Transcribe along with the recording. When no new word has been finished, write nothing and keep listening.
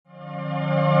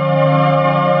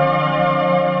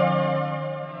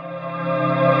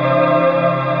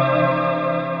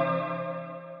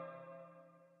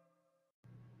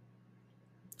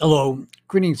Hello,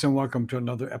 greetings, and welcome to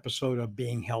another episode of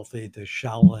Being Healthy the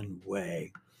Shaolin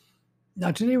Way. Now,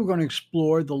 today we're going to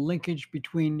explore the linkage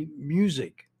between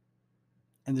music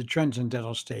and the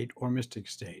transcendental state or mystic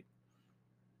state.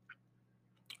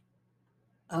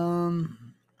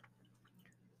 Um,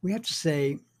 we have to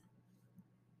say,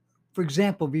 for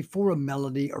example, before a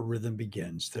melody or rhythm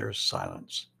begins, there is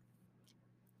silence.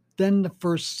 Then the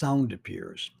first sound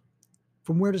appears.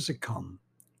 From where does it come?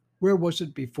 Where was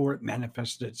it before it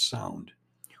manifested its sound?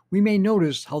 We may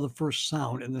notice how the first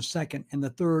sound and the second and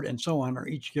the third and so on are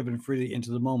each given freely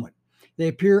into the moment. They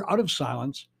appear out of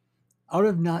silence, out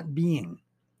of not being.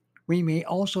 We may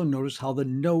also notice how the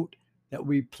note that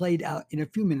we played out in a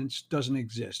few minutes doesn't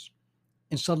exist,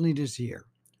 and suddenly it is here.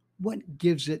 What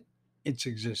gives it its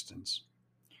existence?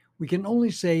 We can only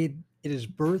say it is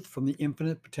birthed from the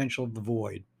infinite potential of the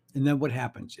void. And then what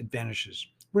happens? It vanishes.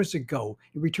 Where does it go?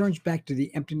 It returns back to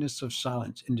the emptiness of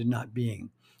silence into not being.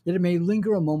 Yet it may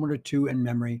linger a moment or two in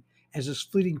memory as its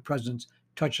fleeting presence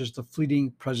touches the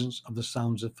fleeting presence of the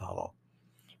sounds that follow.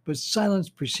 But silence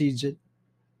precedes it,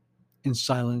 and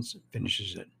silence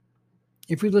finishes it.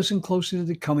 If we listen closely to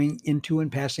the coming into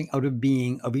and passing out of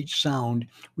being of each sound,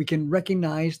 we can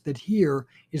recognize that here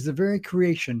is the very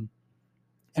creation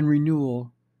and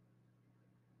renewal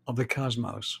of the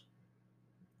cosmos.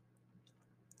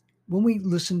 When we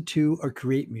listen to or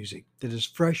create music that is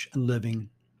fresh and living,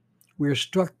 we are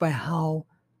struck by how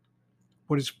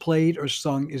what is played or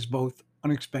sung is both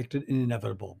unexpected and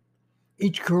inevitable.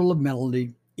 Each curl of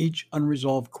melody, each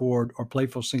unresolved chord or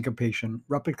playful syncopation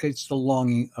replicates the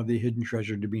longing of the hidden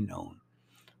treasure to be known.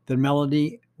 The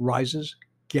melody rises,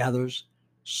 gathers,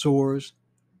 soars,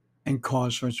 and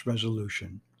calls for its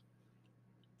resolution.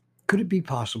 Could it be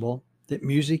possible that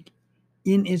music,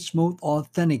 in its most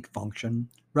authentic function,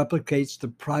 replicates the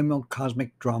primal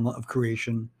cosmic drama of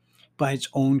creation by its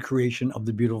own creation of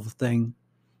the beautiful thing,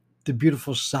 the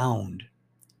beautiful sound,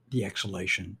 the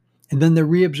exhalation, and then the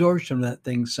reabsorption of that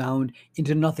thing sound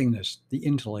into nothingness, the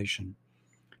inhalation,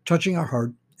 touching our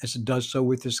heart as it does so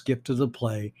with this gift of the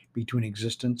play between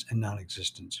existence and non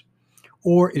existence?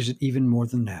 Or is it even more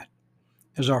than that?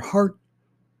 As our heart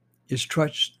is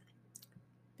touched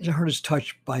As our heart is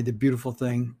touched by the beautiful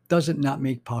thing, does it not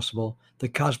make possible the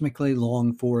cosmically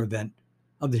longed for event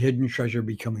of the hidden treasure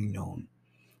becoming known?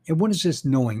 And what is this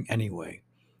knowing anyway?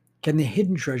 Can the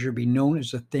hidden treasure be known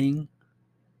as a thing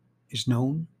is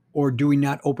known? Or do we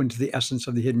not open to the essence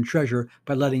of the hidden treasure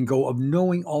by letting go of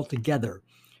knowing altogether,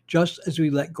 just as we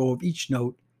let go of each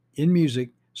note in music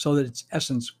so that its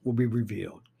essence will be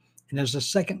revealed? And as the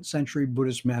second century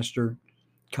Buddhist master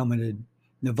commented,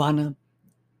 Nirvana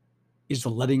is the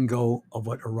letting go of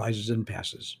what arises and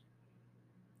passes.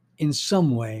 In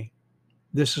some way,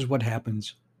 this is what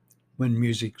happens when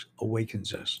music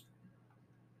awakens us.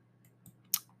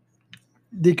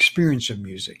 The experience of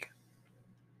music.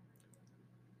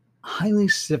 Highly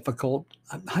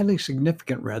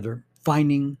significant rather,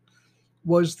 finding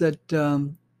was that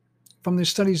from the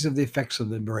studies of the effects of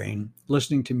the brain,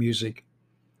 listening to music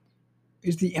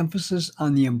is the emphasis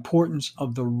on the importance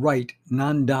of the right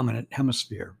non dominant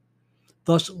hemisphere.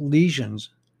 Thus, lesions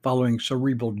following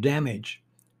cerebral damage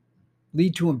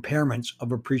lead to impairments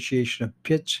of appreciation of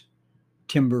pitch,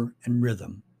 timbre, and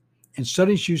rhythm. And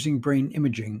studies using brain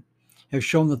imaging have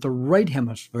shown that the right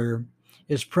hemisphere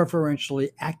is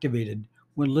preferentially activated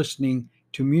when listening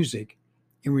to music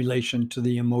in relation to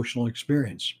the emotional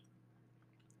experience.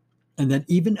 And that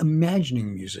even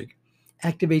imagining music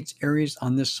activates areas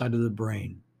on this side of the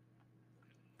brain.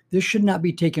 This should not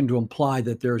be taken to imply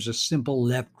that there is a simple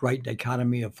left right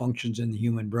dichotomy of functions in the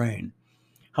human brain.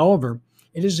 However,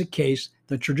 it is a case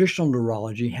that traditional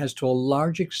neurology has to a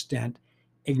large extent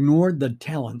ignored the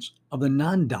talents of the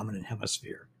non dominant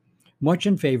hemisphere, much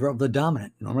in favor of the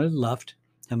dominant, normally left,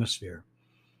 hemisphere.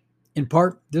 In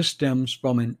part, this stems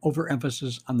from an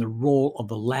overemphasis on the role of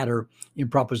the latter in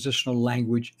propositional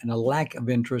language and a lack of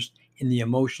interest in the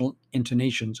emotional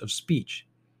intonations of speech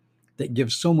that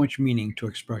give so much meaning to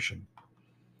expression.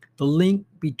 The link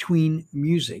between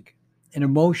music and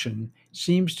emotion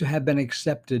seems to have been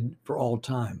accepted for all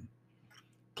time.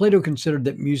 Plato considered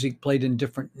that music played in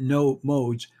different note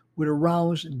modes would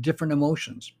arouse different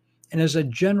emotions. And as a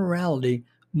generality,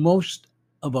 most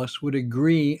of us would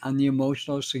agree on the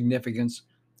emotional significance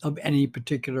of any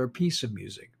particular piece of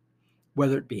music,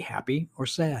 whether it be happy or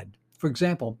sad. For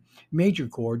example, major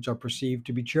chords are perceived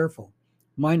to be cheerful,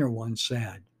 minor ones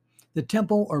sad. The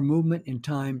tempo or movement in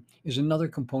time is another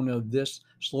component of this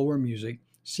slower music,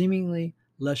 seemingly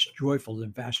less joyful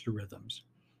than faster rhythms.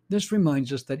 This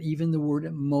reminds us that even the word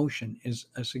emotion is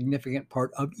a significant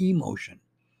part of emotion,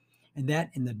 and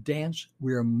that in the dance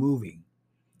we are moving.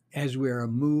 as we are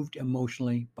moved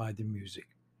emotionally by the music.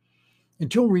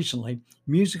 Until recently,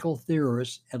 musical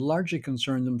theorists had largely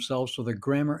concerned themselves with the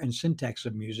grammar and syntax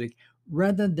of music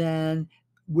rather than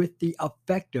with the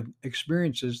affective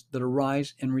experiences that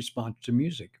arise in response to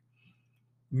music.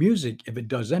 Music, if it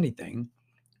does anything,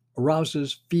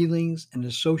 arouses feelings and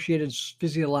associated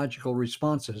physiological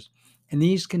responses, and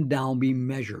these can now be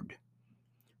measured.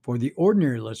 For the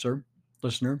ordinary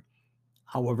listener,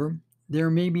 however, there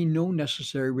may be no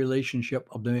necessary relationship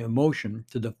of the emotion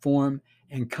to the form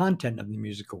and content of the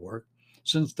musical work,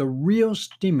 since the real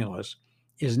stimulus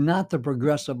is not the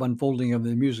progressive unfolding of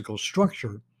the musical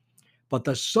structure, but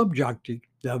the subjective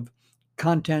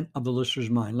content of the listener's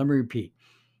mind. Let me repeat.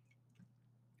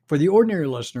 For the ordinary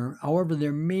listener, however,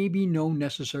 there may be no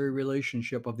necessary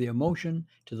relationship of the emotion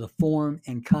to the form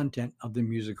and content of the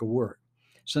musical work,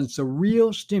 since the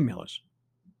real stimulus,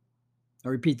 I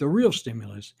repeat, the real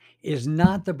stimulus is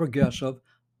not the progressive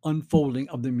unfolding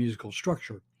of the musical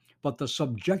structure, but the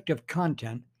subjective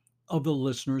content of the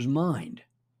listener's mind.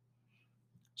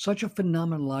 Such a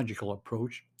phenomenological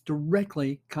approach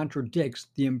directly contradicts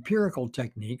the empirical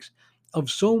techniques of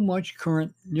so much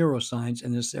current neuroscience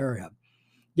in this area,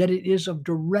 yet it is of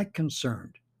direct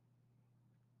concern.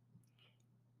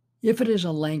 If it is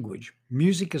a language,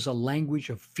 music is a language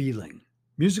of feeling.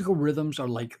 Musical rhythms are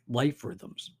like life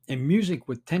rhythms, and music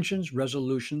with tensions,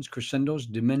 resolutions, crescendos,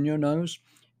 diminuendos,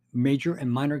 major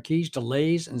and minor keys,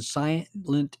 delays, and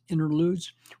silent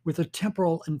interludes, with a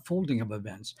temporal unfolding of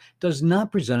events, does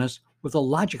not present us with a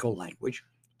logical language,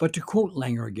 but to quote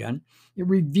Langer again, it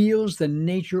reveals the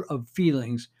nature of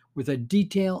feelings with a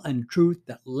detail and truth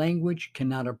that language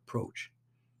cannot approach.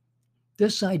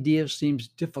 This idea seems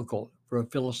difficult for a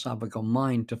philosophical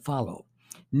mind to follow,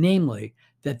 namely,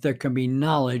 that there can be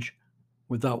knowledge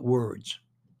without words.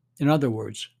 In other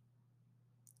words,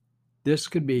 this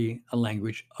could be a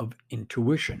language of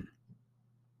intuition.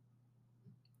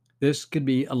 This could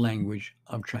be a language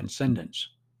of transcendence.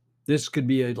 This could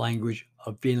be a language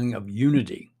of feeling of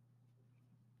unity,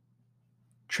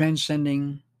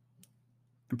 transcending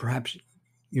and perhaps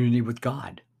unity with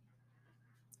God.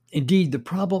 Indeed, the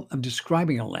problem of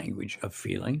describing a language of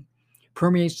feeling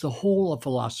permeates the whole of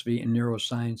philosophy and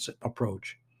neuroscience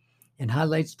approach and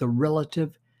highlights the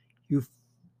relative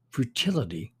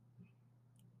futility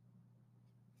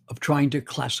of trying to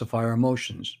classify our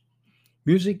emotions.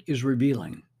 Music is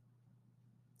revealing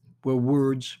where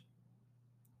words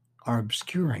are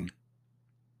obscuring.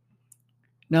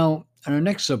 Now, in our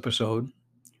next episode,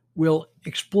 we'll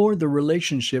explore the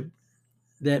relationship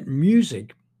that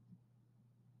music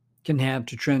can have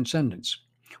to transcendence.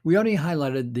 We already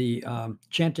highlighted the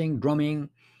chanting, drumming,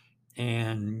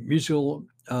 and musical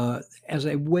as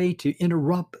a way to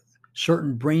interrupt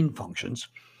certain brain functions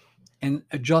and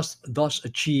thus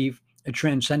achieve a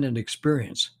transcendent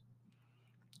experience.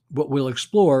 But we'll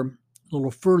explore a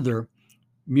little further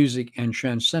music and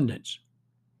transcendence.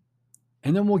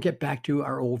 And then we'll get back to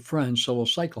our old friend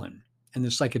psilocybin and the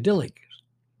psychedelics,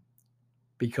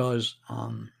 because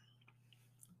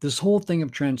this whole thing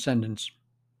of transcendence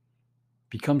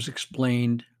becomes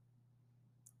explained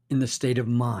in the state of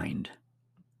mind.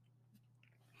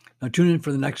 Now, tune in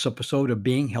for the next episode of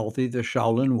Being Healthy, the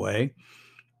Shaolin Way.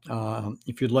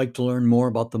 If you'd like to learn more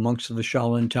about the monks of the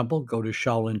Shaolin Temple, go to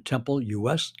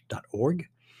shaolintempleus.org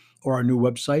or our new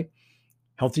website,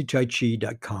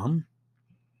 healthytaichi.com.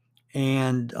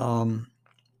 And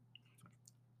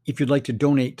if you'd like to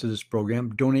donate to this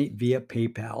program, donate via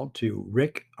PayPal to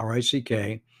Rick,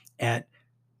 R-I-C-K, at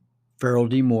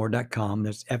ferreldmore.com.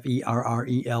 That's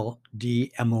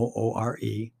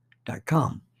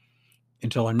FERRELDMOORE.com.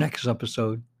 Until our next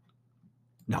episode,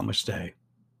 namaste.